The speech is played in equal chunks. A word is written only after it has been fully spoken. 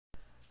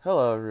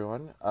Hello,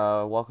 everyone.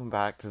 Welcome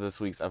back to this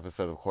week's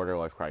episode of Quarter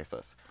Life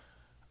Crisis.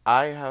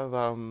 I have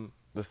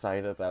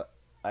decided that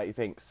I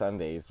think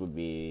Sundays would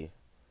be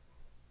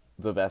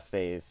the best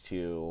days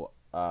to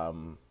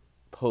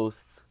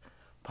post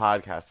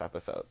podcast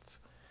episodes.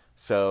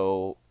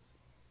 So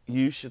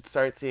you should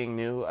start seeing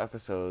new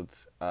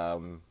episodes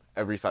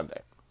every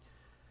Sunday.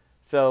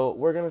 So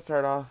we're gonna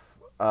start off,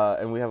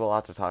 and we have a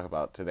lot to talk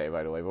about today,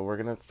 by the way. But we're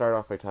gonna start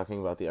off by talking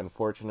about the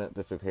unfortunate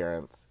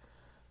disappearance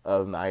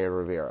of Naya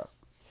Rivera.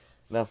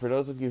 Now, for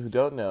those of you who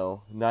don't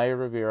know, Naya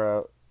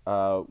Rivera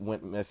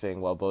went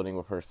missing while boating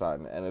with her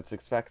son, and it's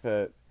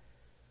expected.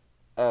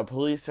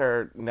 Police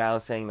are now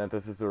saying that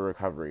this is a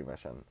recovery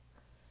mission,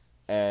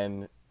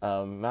 and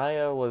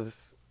Naya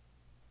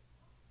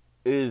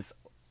is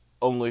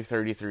only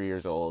 33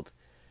 years old,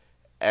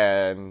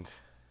 and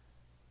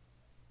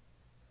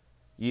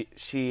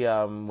she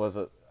was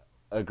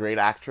a great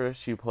actress.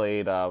 She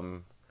played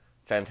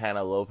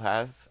Santana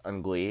Lopez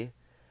on Glee,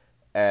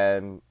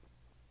 and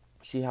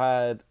she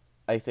had,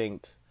 I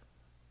think,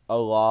 a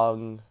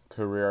long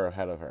career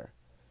ahead of her.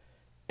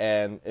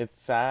 And it's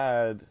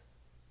sad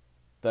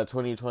that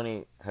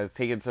 2020 has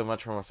taken so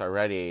much from us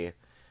already,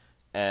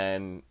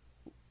 and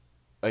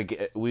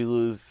we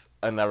lose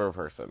another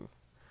person.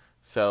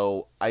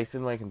 So I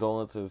send my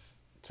condolences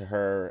to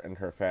her and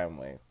her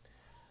family.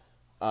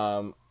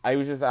 I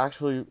was just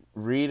actually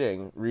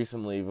reading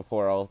recently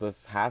before all of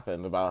this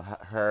happened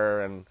about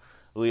her and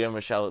Leah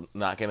Michelle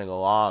not getting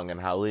along, and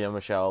how Leah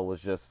Michelle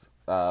was just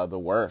the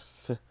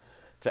worst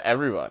to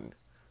everyone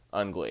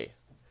on Glee.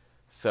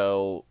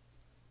 So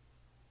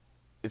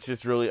it's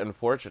just really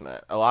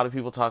unfortunate. A lot of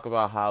people talk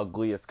about how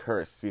Glee is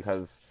cursed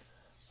because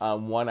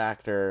one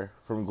actor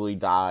from Glee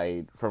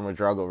died from a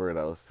drug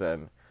overdose,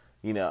 and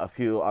a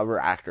few other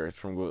actors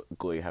from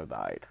Glee have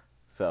died.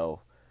 So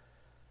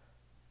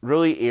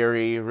really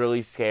eerie,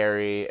 really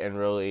scary, and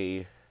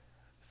really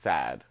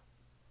sad.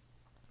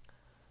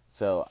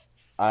 So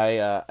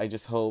I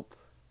just hope.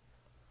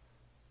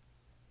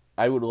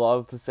 I would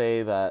love to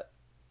say that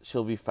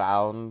she'll be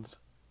found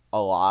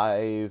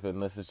alive,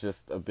 and this is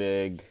just a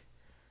big,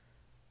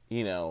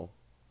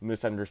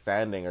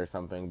 misunderstanding or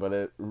something, but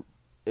it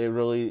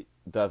really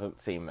doesn't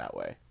seem that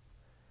way.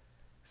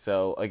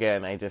 So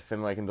again, I just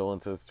send my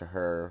condolences to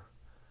her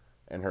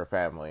and her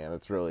family, and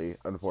it's really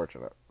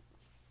unfortunate.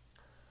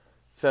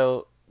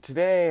 So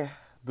today,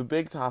 the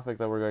big topic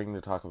that we're going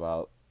to talk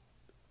about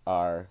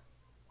are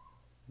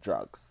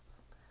drugs.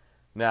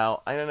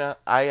 Now, I don't know.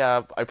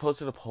 I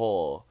posted a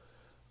poll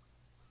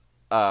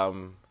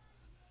to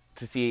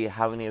see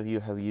how many of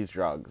you have used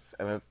drugs,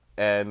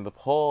 and the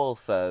poll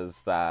says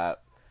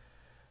that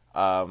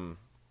 50%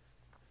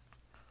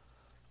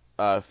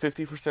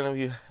 of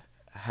you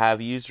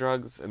have used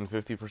drugs and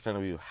 50%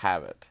 of you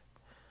haven't.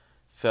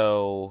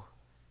 So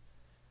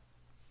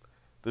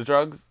the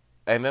drugs,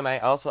 and then I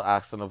also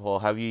asked in the poll,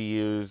 have you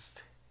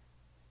used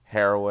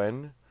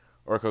heroin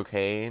or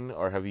cocaine,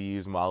 or have you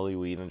used Molly,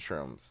 weed, and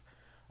shrooms?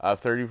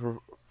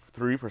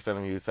 33%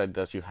 of you said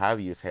that you have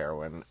used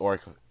heroin or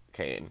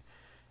cocaine,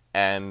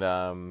 and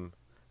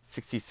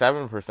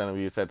 67% of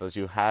you said that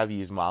you have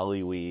used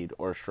Molly, weed,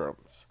 or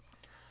shrooms.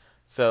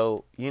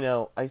 So,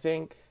 I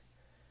think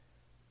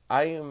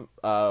I am,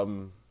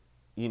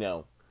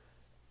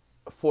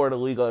 for the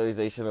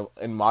legalization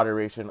and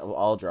moderation of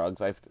all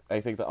drugs. I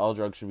think that all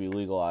drugs should be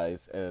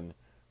legalized and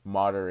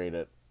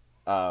moderated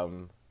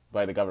by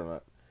the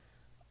government.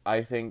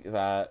 I think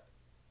that,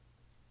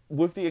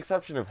 with the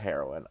exception of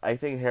heroin, I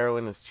think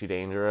heroin is too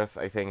dangerous.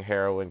 I think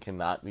heroin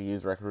cannot be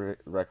used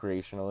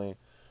recreationally.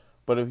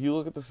 But if you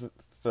look at the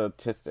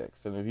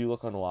statistics, and if you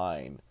look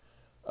online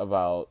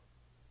about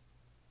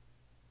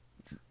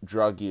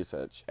drug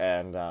usage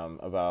and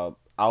about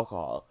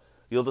alcohol,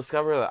 you'll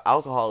discover that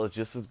alcohol is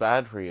just as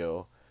bad for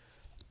you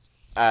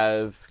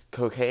as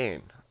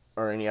cocaine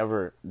or any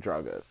other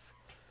drug is.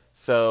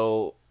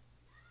 So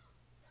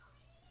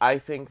I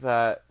think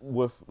that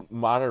with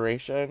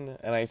moderation,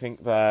 and I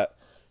think that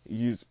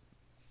used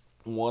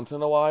once in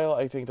a while,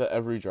 I think that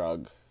every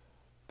drug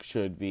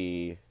should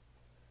be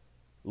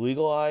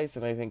legalized,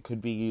 and I think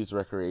could be used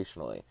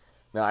recreationally.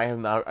 Now, I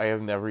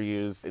have never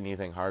used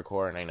anything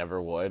hardcore, and I never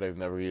would. I've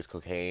never used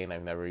cocaine. I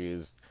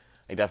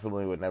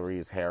definitely would never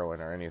use heroin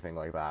or anything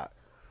like that.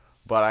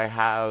 But I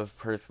have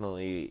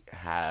personally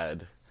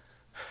had,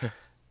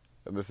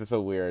 this is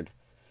so weird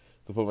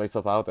to put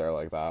myself out there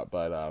like that,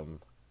 but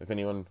if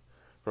anyone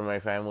from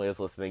my family is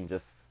listening,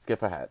 just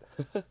skip ahead.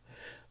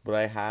 But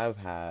I have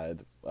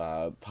had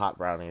pot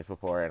brownies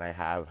before, and I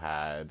have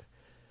had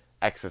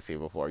ecstasy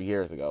before,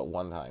 years ago,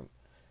 one time.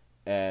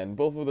 And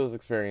both of those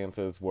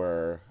experiences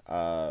were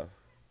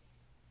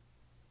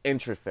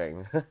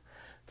interesting,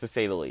 to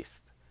say the least.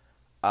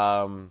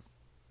 I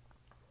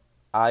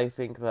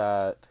think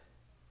that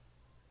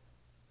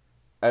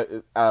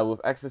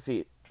with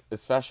ecstasy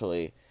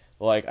especially,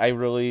 I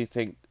really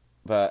think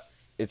that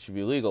it should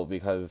be legal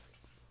because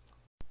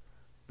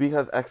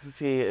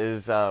ecstasy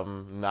is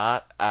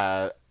not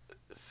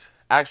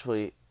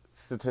actually,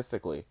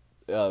 statistically,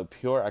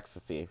 pure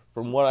ecstasy,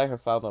 from what I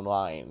have found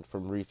online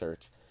from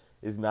research,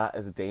 is not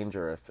as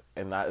dangerous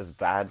and not as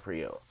bad for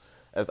you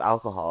as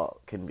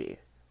alcohol can be,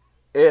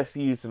 if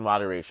used in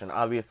moderation.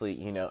 Obviously,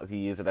 if you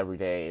use it every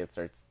day, it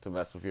starts to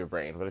mess with your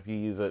brain. But if you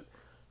use it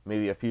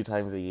maybe a few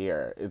times a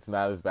year, it's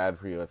not as bad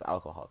for you as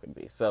alcohol can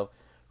be. So,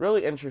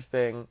 really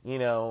interesting.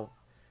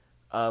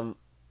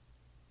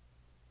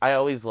 I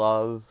always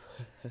love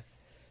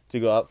to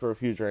go out for a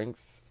few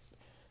drinks.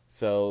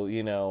 So,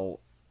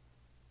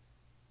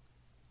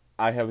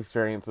 I have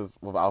experiences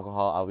with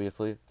alcohol,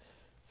 obviously.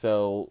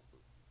 So,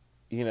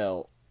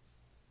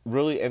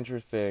 really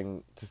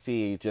interesting to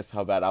see just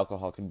how bad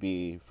alcohol can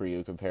be for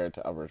you compared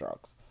to other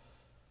drugs.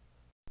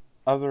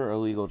 Other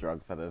illegal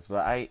drugs, that is.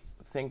 But I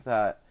think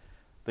that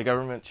the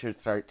government should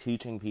start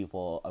teaching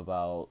people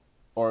about,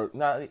 or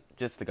not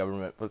just the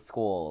government, but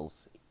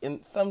schools.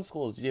 In some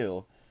schools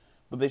do,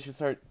 but they should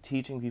start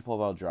teaching people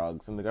about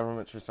drugs, and the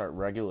government should start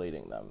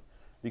regulating them.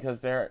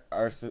 Because there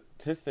are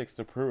statistics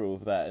to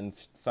prove that in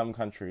some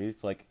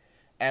countries, like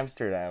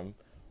Amsterdam,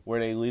 where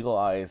they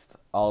legalized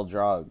all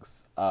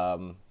drugs,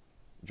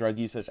 drug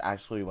usage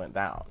actually went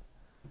down.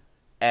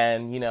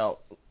 And, in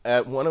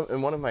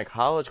one of my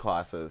college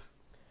classes,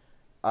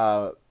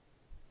 I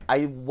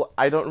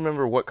don't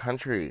remember what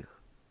country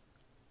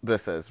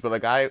this is, but a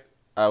guy,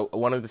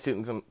 one of the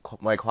students in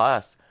my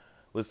class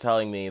was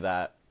telling me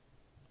that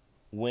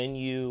when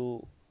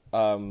you,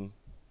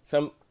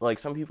 some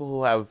people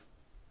who have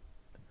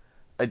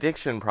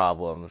addiction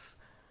problems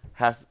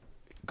have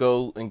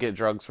go and get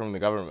drugs from the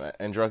government,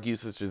 and drug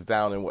usage is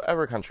down in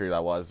whatever country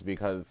that was,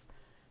 because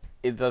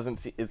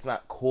it's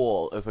not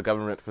cool if a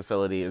government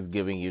facility is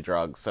giving you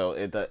drugs, so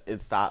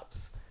it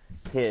stops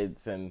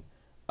kids and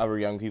other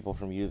young people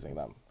from using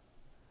them.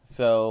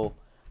 So,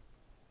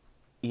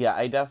 yeah,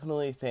 I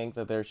definitely think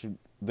that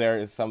there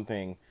is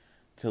something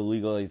to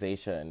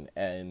legalization,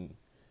 and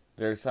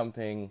there's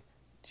something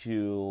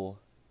to,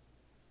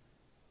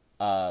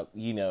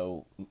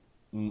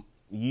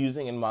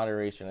 using in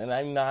moderation. And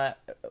I'm not,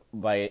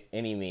 by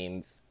any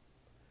means,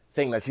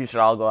 saying that you should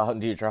all go out and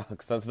do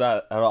drugs. That's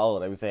not at all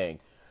what I'm saying.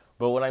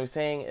 But what I'm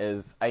saying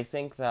is, I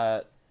think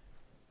that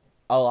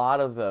a lot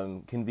of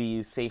them can be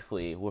used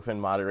safely within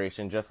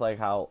moderation, just like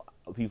how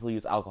people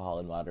use alcohol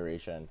in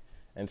moderation,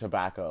 and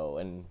tobacco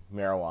and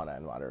marijuana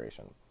in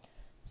moderation.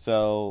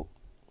 So,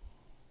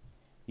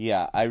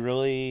 yeah, I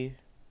really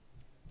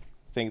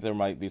think there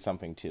might be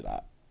something to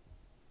that.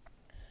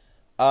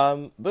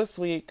 This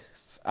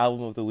week's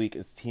album of the week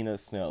is Tina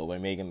Snow by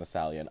Megan Thee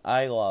Stallion.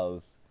 I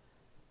love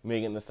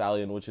Megan Thee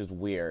Stallion, which is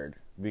weird,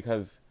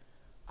 because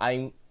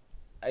I'm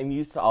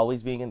used to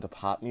always being into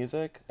pop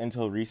music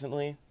until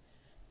recently.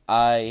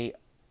 I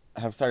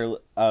have started,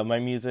 my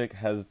music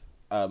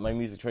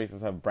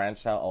choices have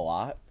branched out a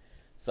lot.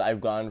 So I've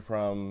gone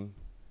from,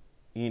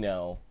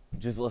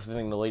 just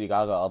listening to Lady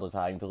Gaga all the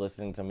time to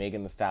listening to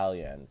Megan Thee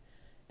Stallion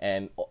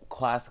and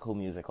classical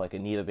music like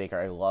Anita Baker.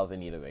 I love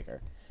Anita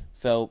Baker.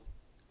 So,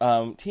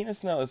 Tina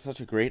Snow is such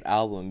a great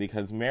album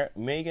because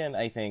Megan,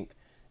 I think,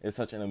 is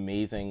such an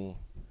amazing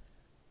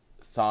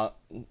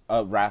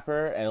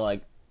rapper,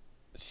 and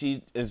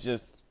she is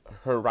just,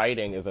 her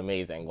writing is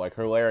amazing.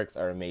 Her lyrics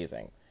are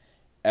amazing.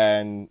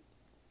 And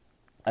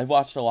I've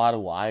watched a lot of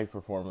live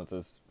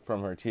performances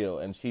from her too,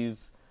 and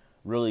she's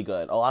really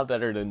good. A lot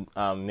better than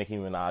Nicki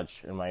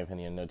Minaj, in my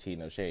opinion. No tea,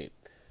 no shade.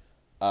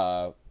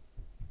 Tina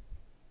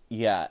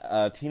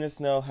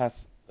Snow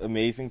has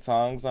amazing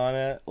songs on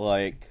it,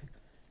 like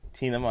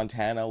Tina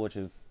Montana, which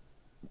is,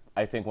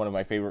 I think, one of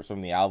my favorites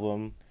from the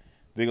album.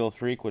 Big Ol'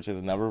 Freak, which is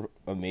another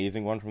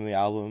amazing one from the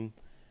album.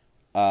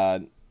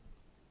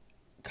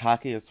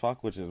 Cocky as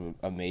Fuck, which is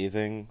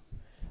amazing.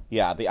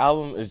 Yeah, the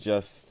album is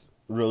just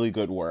really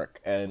good work,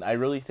 and I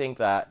really think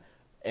that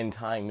in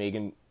time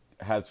Megan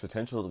has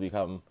potential to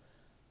become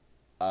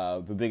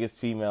the biggest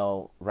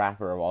female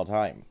rapper of all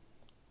time.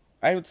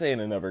 I would say in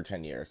another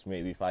 10 years,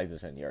 maybe 5 to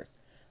 10 years.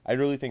 I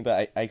really think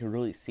that I could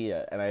really see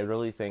it, and I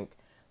really think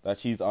that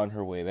she's on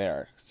her way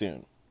there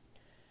soon.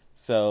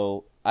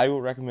 So I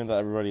would recommend that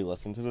everybody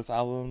listen to this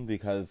album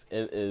because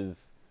it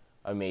is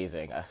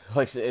amazing.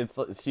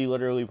 She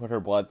literally put her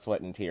blood,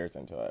 sweat, and tears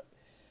into it.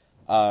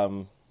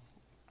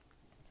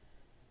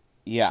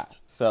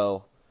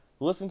 So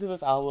listen to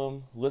this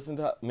album, listen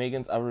to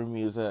Megan's other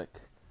music,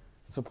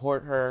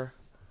 support her.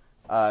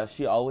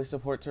 She always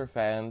supports her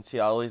fans. She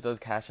always does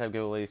Cash App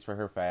giveaways for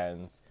her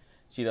fans.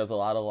 She does a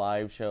lot of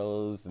live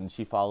shows, and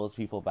she follows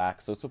people back.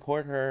 So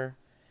support her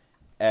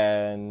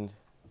and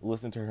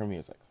listen to her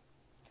music.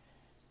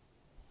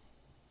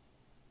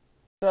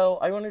 So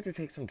I wanted to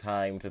take some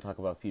time to talk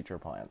about future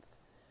plans.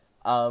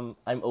 There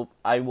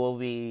will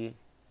be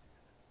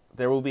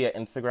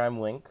an Instagram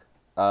link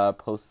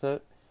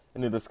posted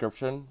in the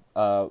description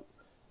for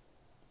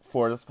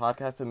this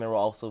podcast, and there will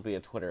also be a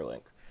Twitter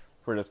link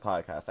for this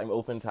podcast. I'm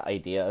open to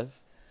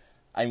ideas.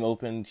 I'm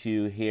open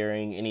to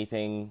hearing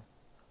anything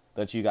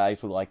that you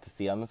guys would like to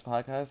see on this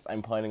podcast.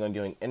 I'm planning on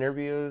doing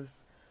interviews.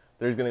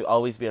 There's going to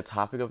always be a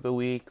topic of the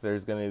week.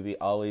 There's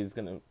always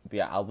going to be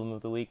an album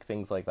of the week,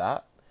 things like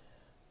that.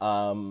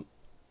 I'm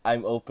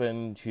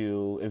open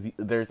to, if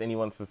there's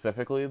anyone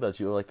specifically that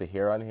you would like to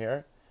hear on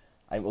here,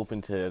 I'm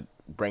open to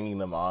bringing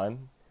them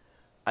on.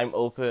 I'm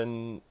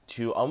open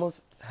to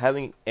almost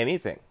having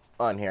anything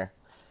on here.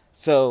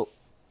 So,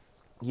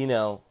 you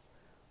know,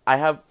 I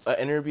have an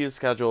interview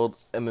scheduled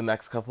in the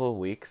next couple of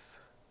weeks,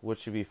 which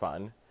should be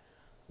fun.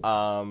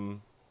 I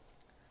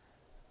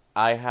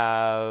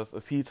have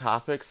a few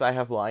topics I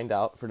have lined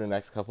out for the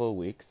next couple of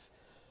weeks.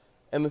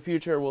 In the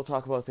future, we'll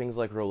talk about things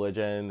like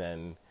religion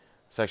and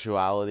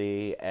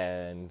sexuality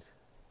and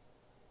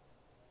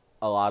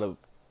a lot of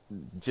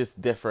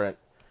just different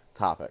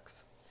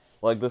topics.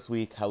 Like this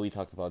week, how we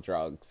talked about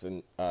drugs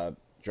and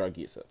drug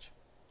usage.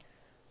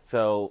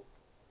 So,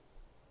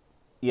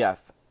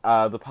 yes,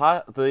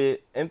 the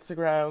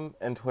Instagram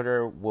and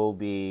Twitter will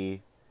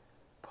be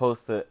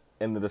posted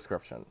in the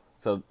description.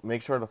 So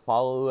make sure to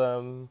follow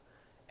them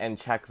and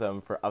check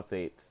them for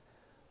updates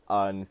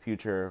on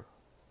future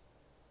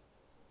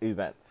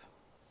events.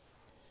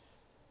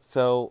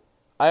 So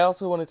I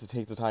also wanted to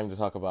take the time to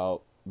talk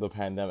about the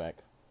pandemic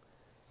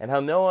and how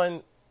no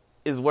one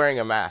is wearing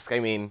a mask. I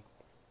mean,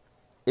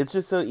 it's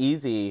just so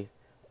easy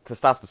to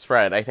stop the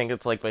spread. I think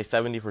it's like by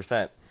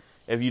 70%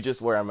 if you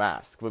just wear a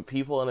mask. But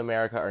people in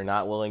America are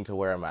not willing to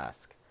wear a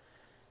mask.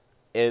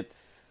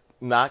 It's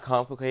not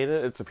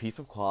complicated. It's a piece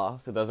of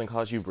cloth. It doesn't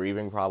cause you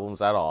breathing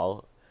problems at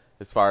all.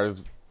 As far as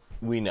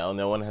we know,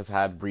 no one has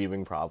had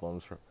breathing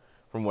problems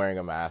from wearing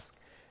a mask.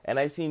 And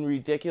I've seen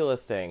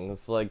ridiculous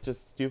things, like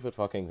just stupid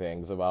fucking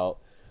things about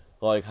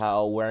like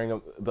how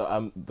wearing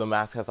the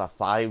mask has a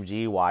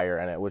 5G wire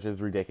in it, which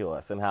is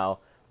ridiculous, and how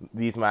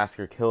these masks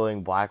are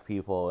killing black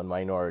people and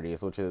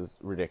minorities, which is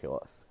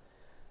ridiculous.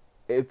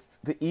 It's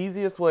the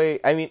easiest way,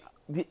 I mean,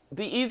 the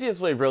easiest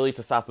way really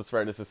to stop the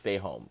spread is to stay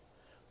home.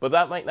 But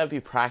that might not be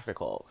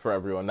practical for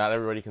everyone. Not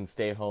everybody can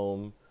stay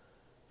home.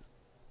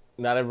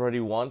 Not everybody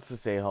wants to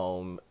stay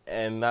home.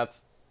 And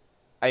that's,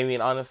 I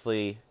mean,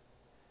 honestly,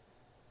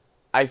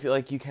 I feel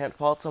like you can't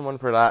fault someone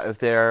for that if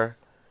they're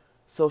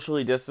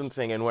socially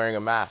distancing and wearing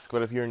a mask.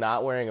 But if you're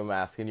not wearing a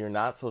mask and you're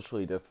not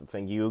socially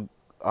distancing, you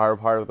are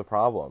part of the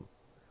problem.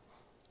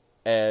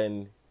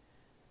 And,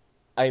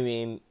 I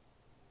mean,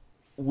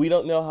 we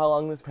don't know how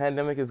long this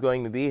pandemic is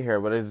going to be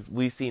here, but as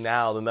we see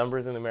now, the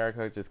numbers in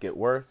America just get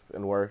worse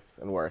and worse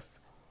and worse.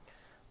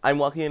 I'm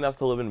lucky enough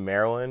to live in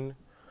Maryland,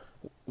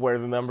 where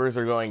the numbers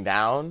are going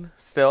down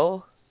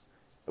still.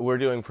 We're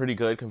doing pretty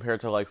good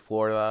compared to, like,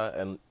 Florida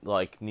and,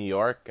 like, New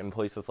York and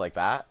places like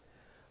that.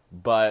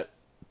 But,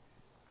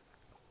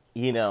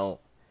 you know,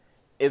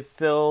 it's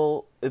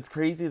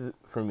crazy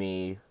for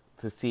me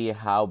to see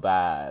how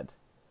bad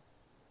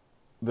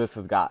this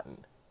has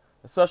gotten.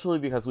 Especially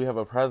because we have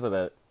a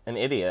president, an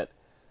idiot,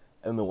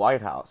 in the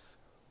White House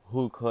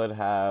who could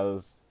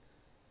have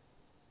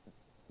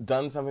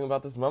done something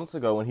about this months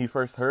ago when he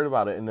first heard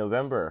about it in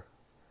November.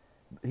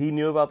 He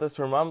knew about this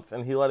for months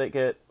and he let it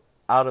get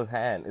out of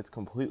hand. It's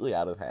completely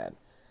out of hand.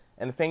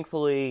 And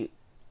thankfully,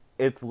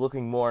 it's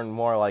looking more and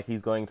more like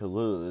he's going to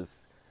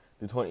lose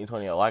the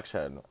 2020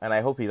 election. And I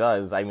hope he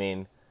does. I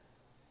mean,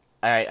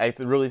 I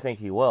really think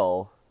he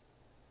will.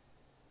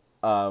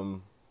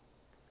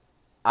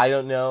 I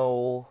don't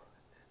know,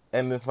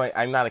 and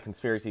I'm not a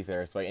conspiracy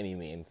theorist by any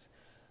means.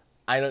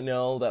 I don't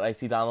know that I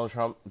see Donald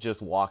Trump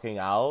just walking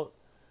out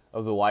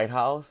of the White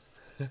House.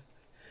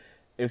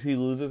 If he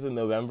loses in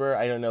November,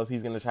 I don't know if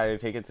he's going to try to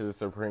take it to the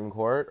Supreme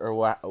Court or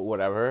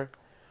whatever.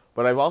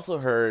 But I've also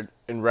heard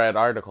and read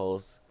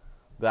articles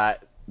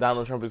that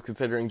Donald Trump is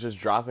considering just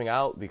dropping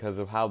out because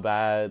of how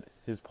bad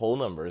his poll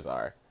numbers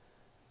are,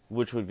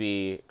 which would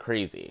be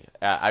crazy.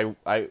 I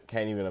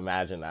can't even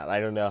imagine that. I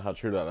don't know how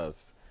true that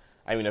is.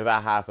 I mean, if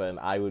that happened,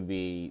 I would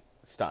be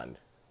stunned.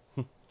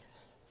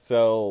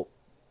 So,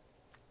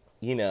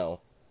 you know,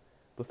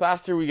 the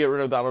faster we get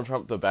rid of Donald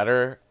Trump, the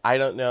better. I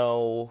don't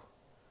know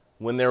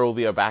when there will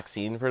be a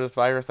vaccine for this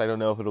virus. I don't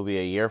know if it'll be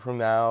a year from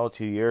now,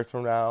 2 years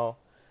from now.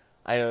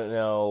 I don't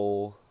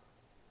know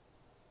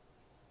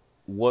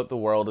what the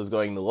world is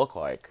going to look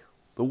like.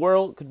 The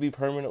world could be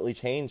permanently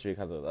changed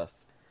because of this.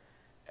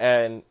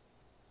 And,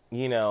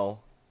 you know,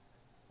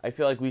 I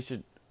feel like we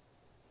should...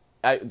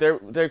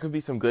 there could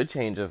be some good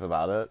changes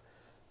about it.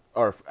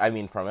 Or, I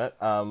mean, from it.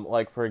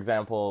 Like, for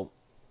example...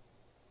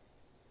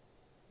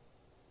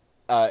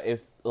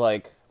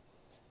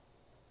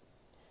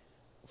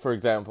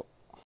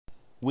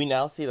 we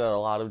now see that a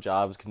lot of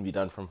jobs can be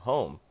done from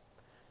home.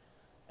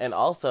 And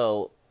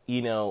also,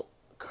 you know,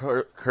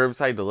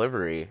 curbside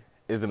delivery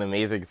is an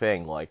amazing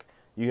thing. Like,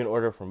 you can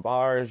order from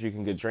bars, you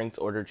can get drinks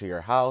ordered to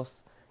your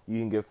house, you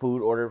can get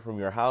food ordered from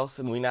your house,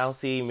 and we now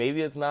see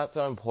maybe it's not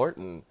so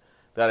important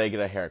that I get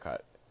a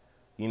haircut.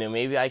 You know,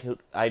 maybe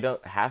I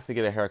don't have to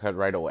get a haircut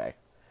right away.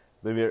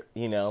 Maybe,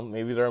 you know,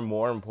 maybe there are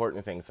more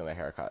important things than a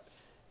haircut.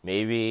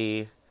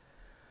 Maybe,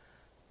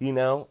 you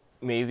know,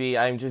 maybe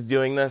I'm just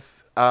doing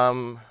this,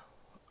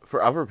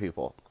 for other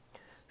people.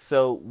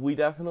 So we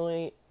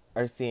definitely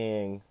are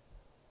seeing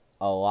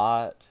a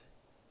lot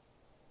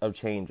of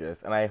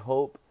changes, and I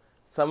hope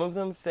some of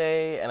them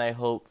stay, and I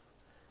hope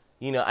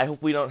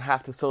we don't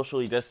have to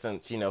socially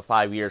distance,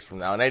 5 years from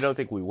now, and I don't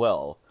think we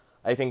will.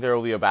 I think there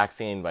will be a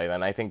vaccine by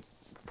then. I think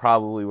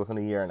probably within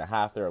a year and a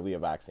half there will be a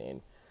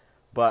vaccine.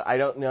 But I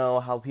don't know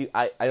how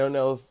I don't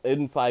know if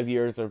in 5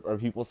 years are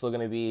people still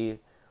going to be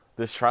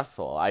this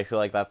trustful. I feel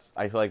like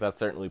that's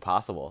certainly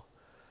possible.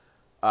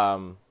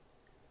 Um,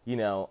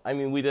 I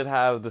mean, we did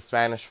have the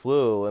Spanish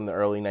flu in the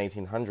early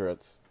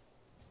 1900s,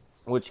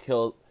 which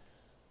killed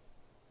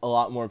a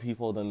lot more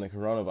people than the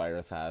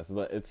coronavirus has,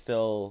 but it's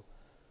still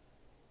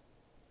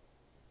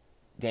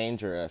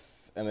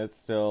dangerous and it's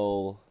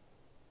still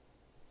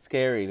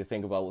scary to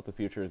think about what the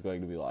future is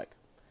going to be like.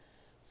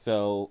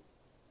 So,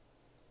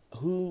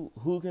 who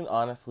can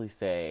honestly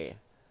say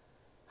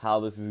how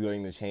this is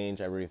going to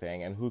change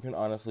everything, and who can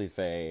honestly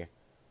say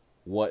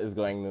what is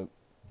going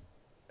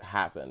to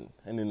happen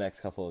in the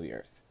next couple of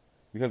years?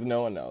 Because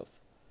no one knows.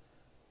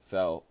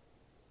 So,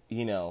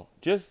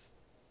 just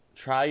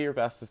try your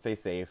best to stay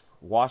safe.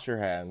 Wash your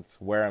hands.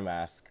 Wear a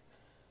mask.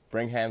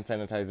 Bring hand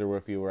sanitizer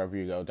with you wherever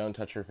you go. Don't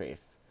touch your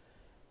face.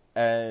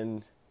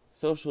 And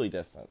socially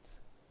distance.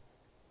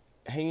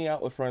 Hanging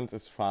out with friends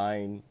is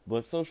fine,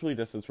 but socially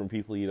distance from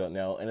people you don't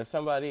know. And if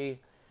somebody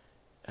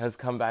has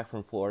come back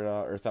from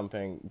Florida or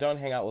something, don't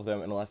hang out with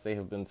them unless they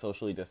have been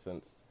socially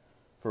distanced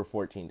for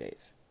 14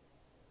 days.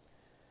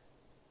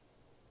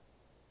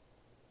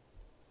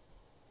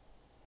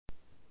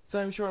 So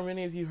I'm sure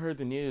many of you heard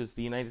the news.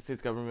 The United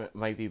States government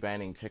might be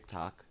banning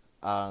TikTok.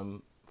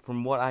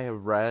 From what I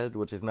have read,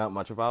 which is not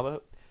much about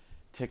it,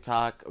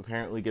 TikTok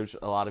apparently gives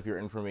a lot of your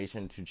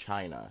information to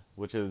China,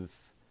 which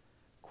is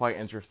quite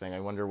interesting.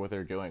 I wonder what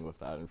they're doing with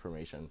that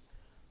information.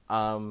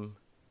 A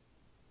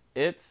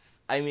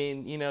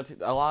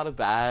lot of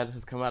bad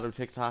has come out of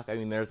TikTok. I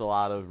mean, there's a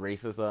lot of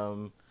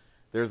racism.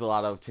 There's a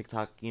lot of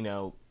TikTok,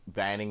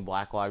 banning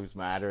Black Lives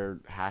Matter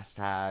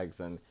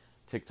hashtags, and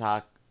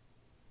TikTok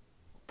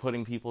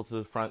putting people to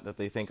the front that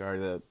they think are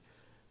the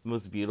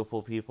most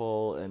beautiful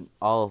people and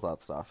all of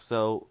that stuff.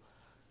 So,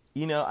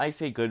 I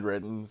say good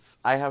riddance.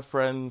 I have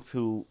friends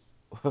who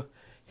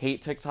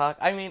hate TikTok.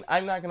 I mean,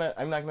 I'm not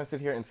gonna sit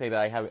here and say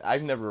that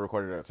I've never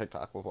recorded a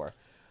TikTok before,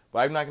 but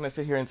I'm not gonna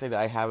sit here and say that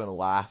I haven't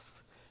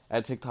laughed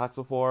at TikToks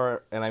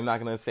before, and I'm not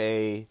gonna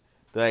say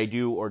that I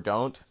do or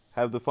don't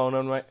have the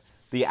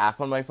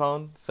app on my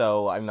phone.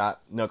 So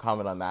no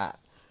comment on that.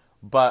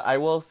 But I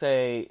will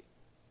say,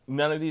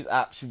 none of these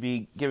apps should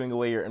be giving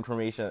away your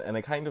information, and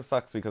it kind of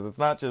sucks because it's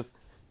not just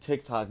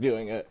TikTok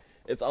doing it.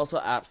 It's also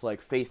apps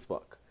like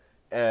Facebook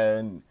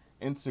and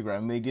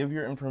Instagram. They give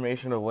your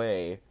information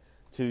away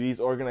to these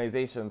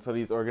organizations so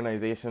these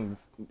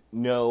organizations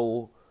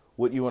know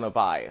what you want to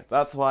buy.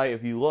 That's why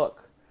if you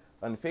look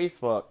on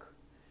Facebook,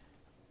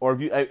 or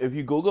if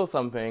you Google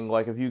something,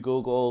 like if you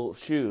Google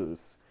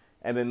shoes,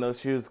 and then those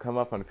shoes come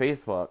up on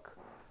Facebook,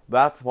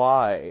 that's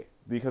why.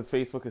 Because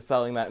Facebook is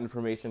selling that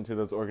information to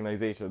those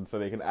organizations so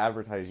they can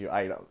advertise you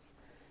items.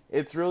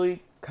 It's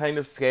really kind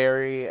of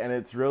scary, and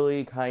it's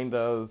really kind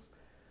of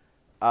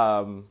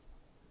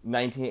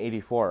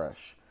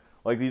 1984-ish.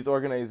 Like, these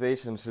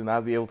organizations should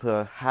not be able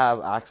to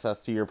have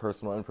access to your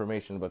personal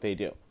information, but they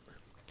do.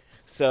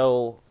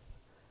 So,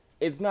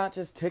 it's not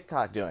just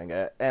TikTok doing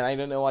it, and I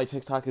don't know why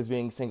TikTok is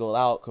being singled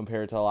out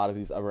compared to a lot of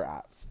these other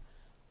apps.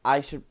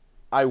 I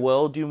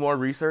will do more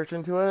research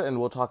into it, and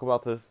we'll talk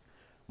about this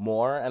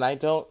more, and I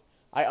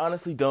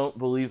honestly don't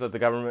believe that the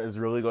government is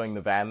really going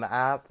to ban the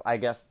app. I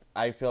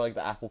feel like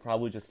the app will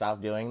probably just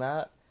stop doing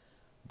that.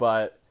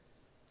 But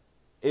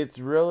it's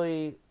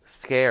really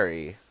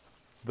scary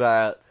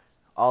that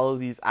all of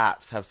these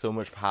apps have so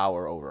much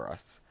power over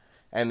us.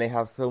 And they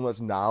have so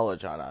much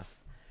knowledge on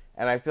us.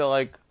 And I feel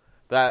like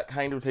that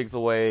kind of takes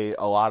away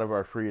a lot of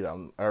our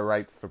freedom, our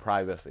rights to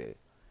privacy.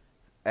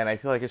 And I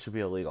feel like it should be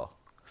illegal.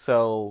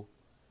 So,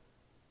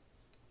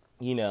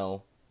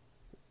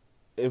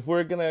 if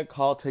we're going to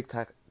call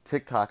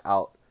TikTok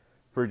out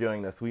for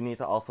doing this, we need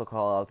to also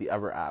call out the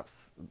other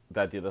apps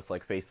that do this,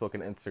 like Facebook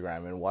and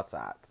Instagram and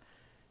WhatsApp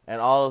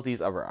and all of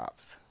these other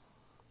apps.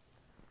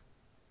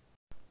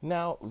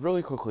 Now,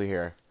 really quickly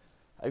here,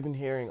 I've been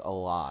hearing a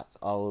lot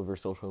all over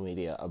social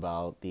media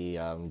about the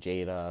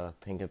Jada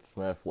Pinkett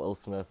Smith, Will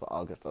Smith,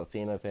 August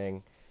Alsina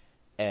thing,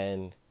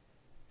 and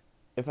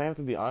if I have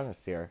to be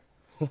honest here,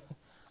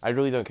 I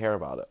really don't care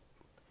about it.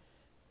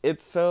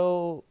 It's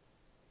so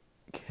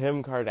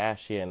Kim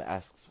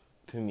Kardashian-esque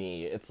to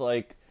me. It's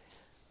like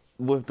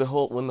when the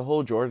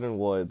whole Jordan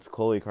Woods,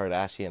 Khloe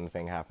Kardashian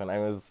thing happened,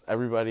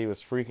 everybody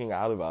was freaking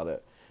out about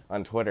it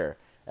on Twitter,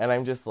 and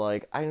I'm just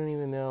like, I don't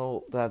even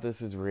know that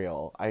this is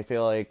real. I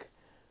feel like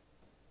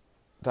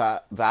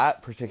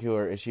that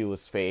particular issue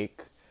was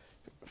fake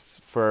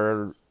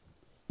for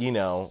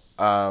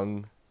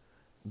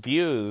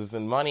views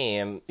and money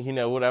and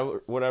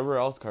whatever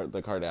else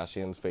the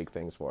Kardashians fake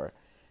things for.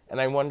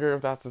 And I wonder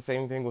if that's the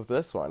same thing with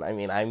this one. I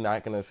mean, I'm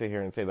not going to sit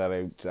here and say that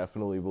I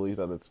definitely believe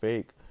that it's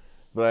fake.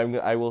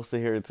 But I will sit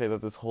here and say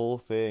that this whole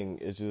thing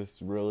is just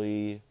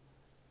really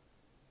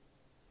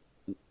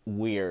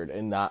weird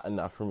and not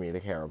enough for me to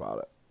care about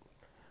it.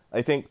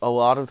 I think a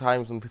lot of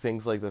times when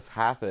things like this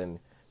happen,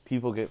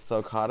 people get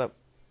so caught up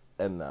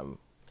in them.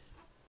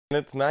 And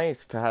it's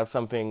nice to have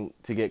something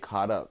to get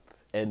caught up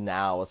in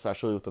now,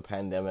 especially with the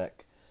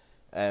pandemic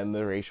and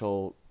the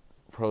racial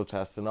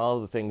protests and all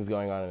of the things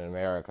going on in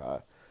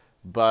America.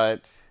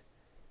 But,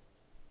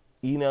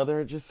 there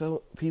are just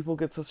people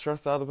get so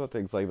stressed out about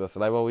things like this.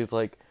 And I've always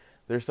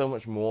there's so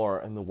much more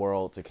in the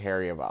world to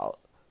care about.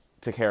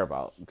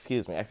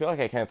 Excuse me. I feel like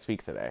I can't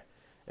speak today.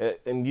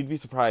 And you'd be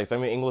surprised.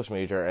 I'm an English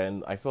major,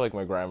 and I feel like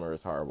my grammar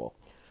is horrible.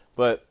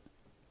 But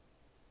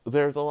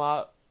there's a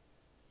lot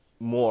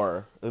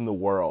more in the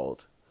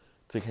world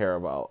to care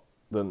about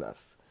than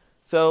this.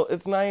 So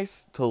it's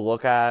nice to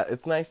look at.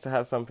 It's nice to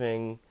have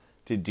something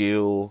to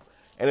do.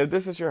 And if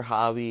this is your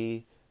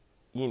hobby,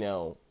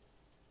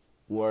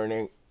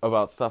 learning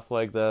about stuff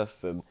like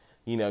this and,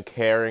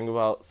 caring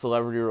about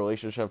celebrity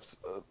relationships,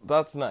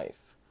 that's nice.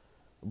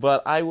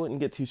 But I wouldn't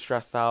get too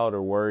stressed out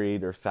or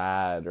worried or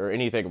sad or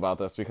anything about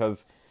this,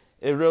 because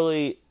it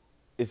really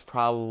is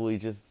probably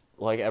just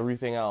like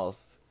everything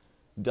else,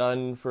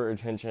 done for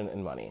attention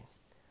and money.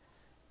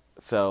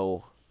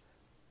 So,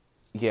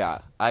 yeah,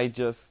 I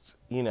just,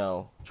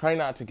 try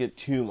not to get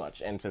too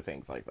much into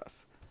things like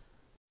this.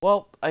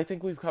 Well, I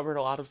think we've covered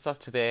a lot of stuff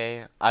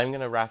today. I'm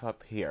going to wrap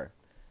up here.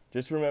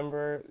 Just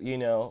remember,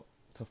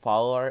 to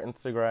follow our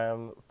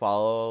Instagram,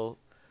 follow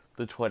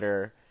the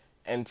Twitter,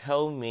 and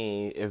tell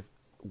me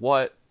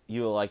what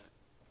you would like,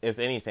 if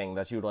anything,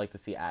 that you would like to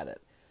see added.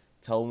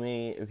 Tell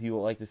me if you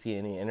would like to see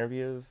any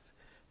interviews.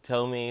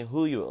 Tell me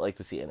who you would like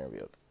to see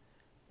interviewed.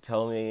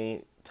 Tell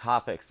me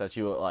topics that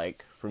you would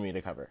like for me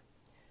to cover.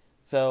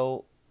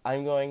 So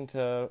I'm going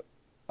to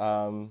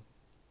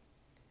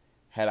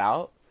head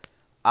out.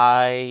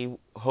 I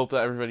hope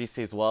that everybody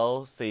stays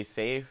well, stay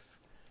safe.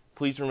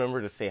 Please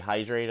remember to stay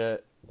hydrated,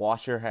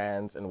 wash your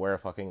hands, and wear a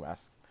fucking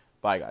mask.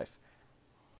 Bye, guys.